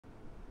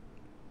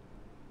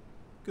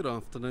Good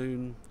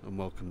afternoon and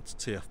welcome to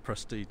TF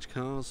Prestige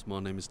Cars. My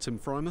name is Tim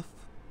Frymouth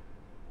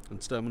and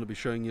today I'm going to be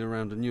showing you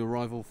around a new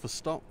arrival for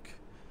stock.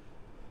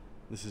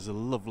 This is a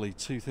lovely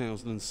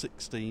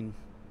 2016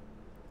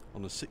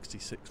 on a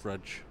 66 reg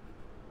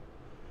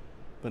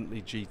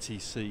Bentley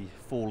Gtc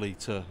 4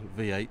 litre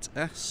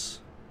V8S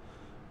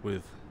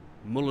with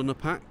Mulliner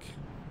pack.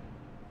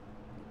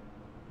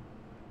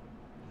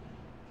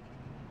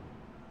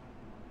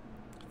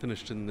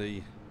 Finished in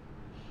the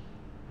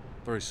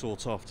very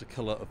sought after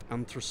colour of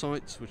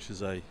Anthracite, which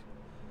is a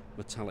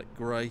metallic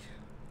grey.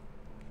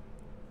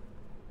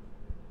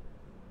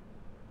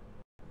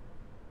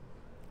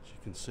 As you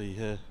can see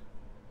here,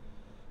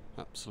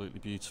 absolutely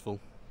beautiful.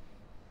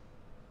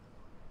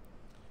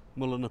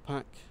 Mulliner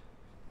pack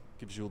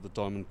gives you all the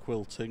diamond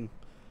quilting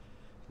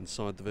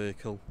inside the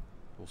vehicle.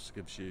 Also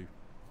gives you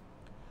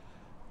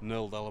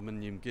knurled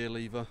aluminium gear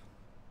lever,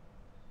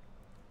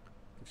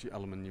 gives you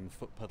aluminium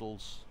foot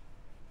pedals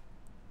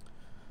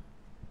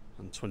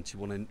and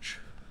 21-inch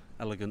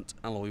elegant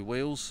alloy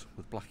wheels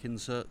with black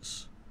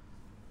inserts,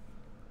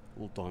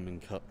 all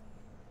diamond cut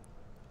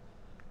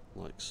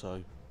like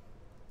so.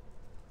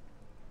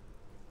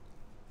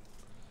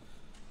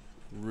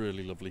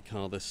 Really lovely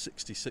car, this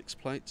 66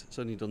 plate. It's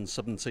only done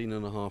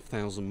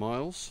 17,500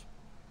 miles,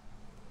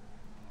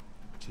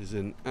 which is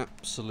in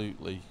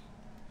absolutely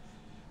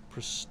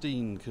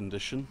pristine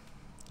condition,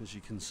 as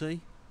you can see.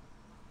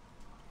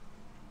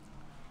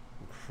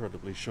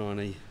 Incredibly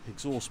shiny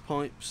exhaust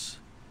pipes,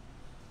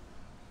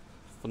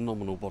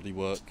 phenomenal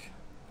bodywork.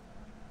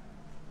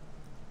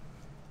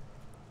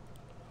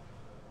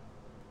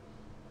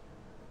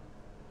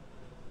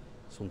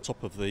 So on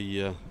top of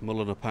the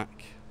Mulliner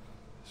pack,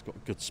 it's got a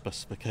good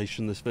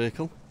specification, this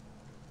vehicle.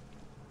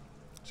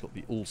 It's got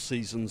the all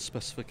season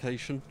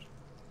specification,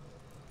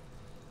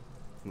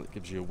 and that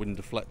gives you a wind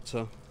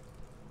deflector,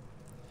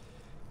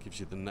 gives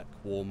you the neck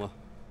warmer,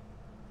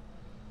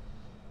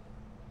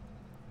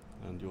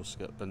 and you also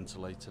get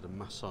ventilated and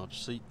massage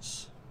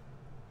seats.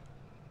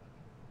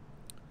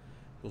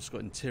 You've also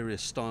got interior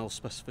style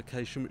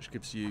specification, which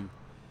gives you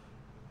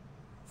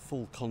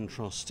full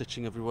contrast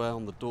stitching everywhere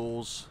on the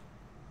doors,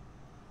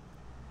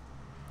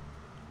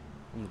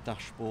 on the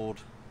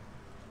dashboard,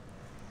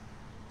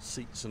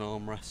 seats and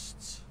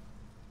armrests.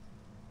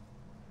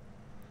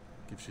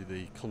 Gives you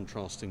the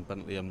contrasting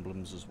Bentley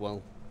emblems as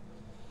well.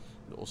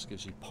 It also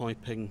gives you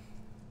piping,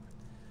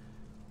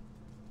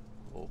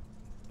 or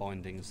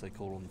binding as they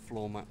call on the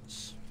floor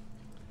mats.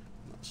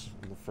 That's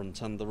on the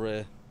front and the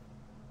rear.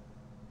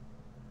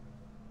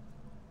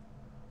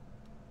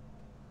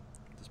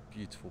 This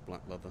beautiful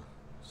black leather,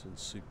 it's in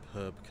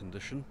superb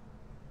condition.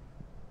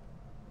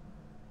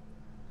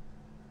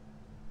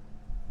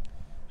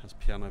 Has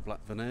piano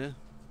black veneer.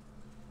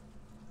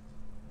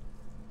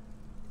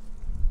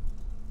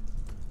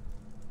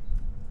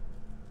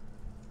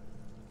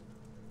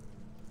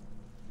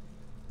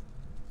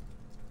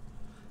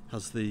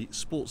 Has the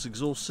sports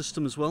exhaust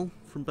system as well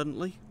from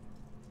Bentley.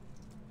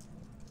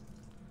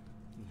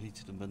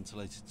 Heated and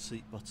ventilated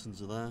seat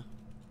buttons are there.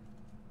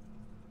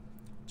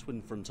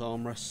 Twin front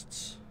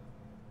armrests.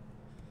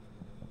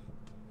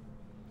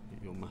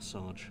 Get your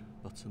massage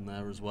button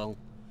there as well.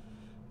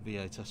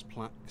 V8S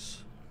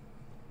plaques.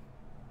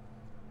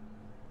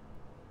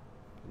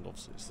 And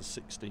obviously it's the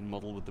 16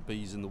 model with the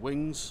bees in the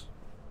wings.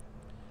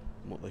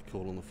 And what they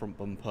call on the front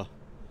bumper,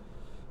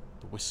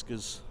 the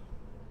whiskers.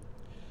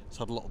 It's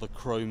had a lot of the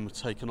chrome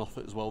taken off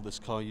it as well. This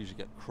car usually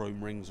get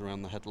chrome rings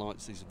around the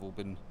headlights. These have all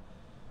been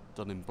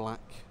done in black.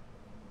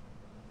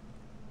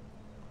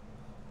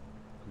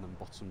 And then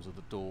bottoms of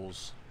the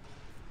doors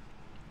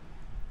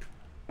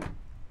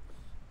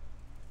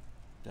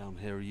down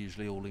here are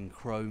usually all in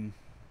chrome.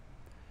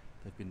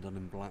 They've been done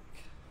in black,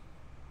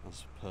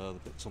 as per the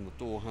bits on the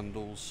door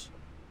handles,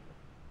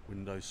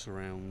 window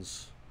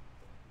surrounds,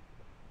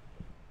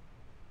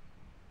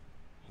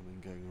 and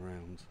then going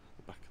around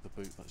the back of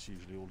the boot, that's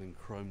usually all in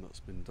chrome. That's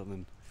been done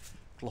in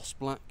gloss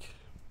black.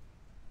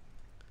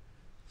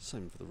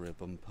 Same for the rear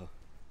bumper.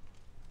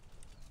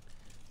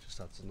 Just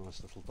adds a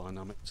nice little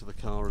dynamic to the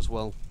car as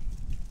well.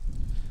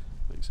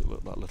 Makes it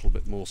look that little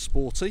bit more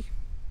sporty.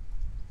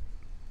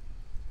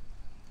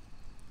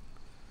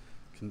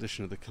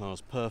 Condition of the car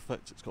is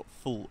perfect. It's got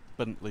full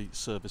Bentley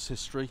service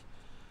history,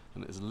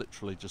 and it has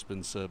literally just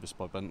been serviced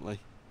by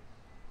Bentley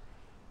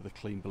with a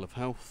clean bill of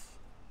health.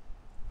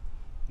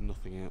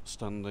 Nothing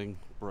outstanding.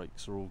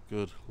 Brakes are all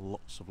good.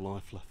 Lots of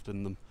life left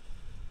in them.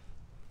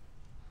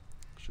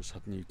 It's just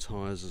had new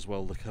tyres as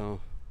well, the car.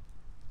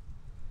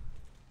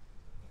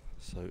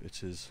 So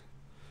it is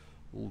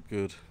all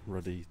good,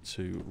 ready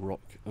to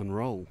rock and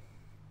roll.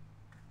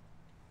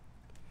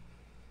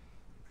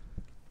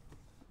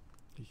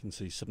 You can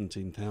see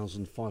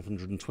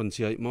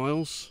 17,528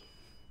 miles.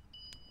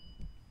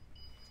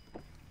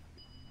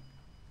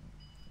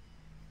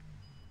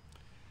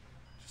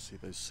 Just see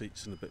those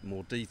seats in a bit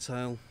more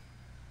detail.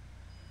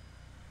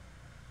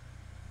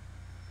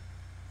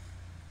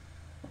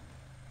 So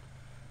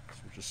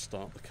we'll just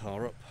start the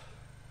car up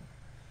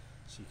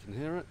so you can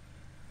hear it.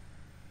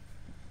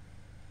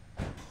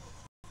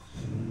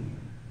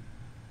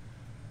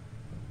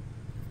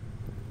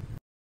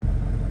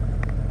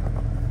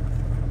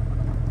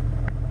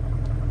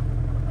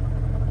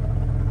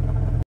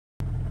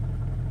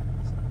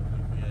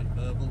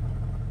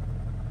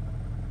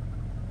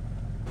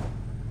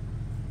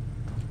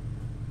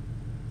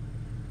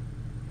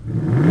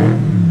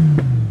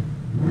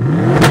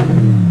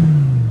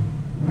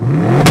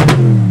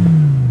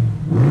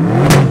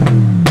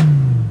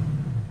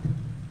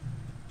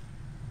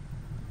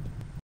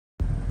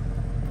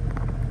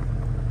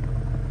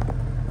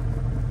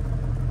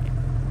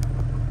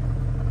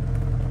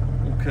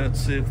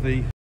 courtesy of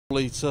the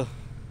 4-litre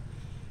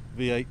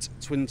V8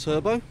 twin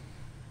turbo.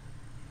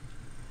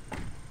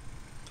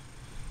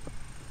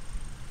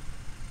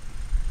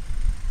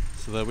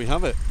 So there we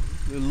have it,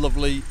 a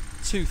lovely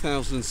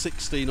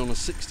 2016 on a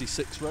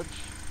 66 reg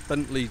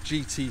Bentley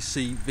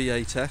GTC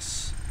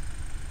V8S,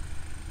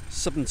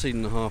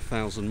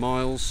 17,500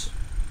 miles,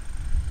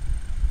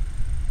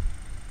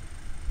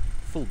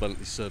 full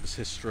Bentley service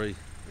history,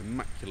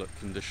 immaculate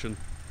condition,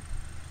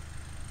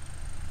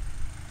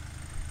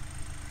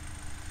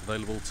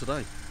 available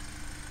today.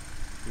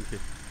 Thank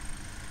you.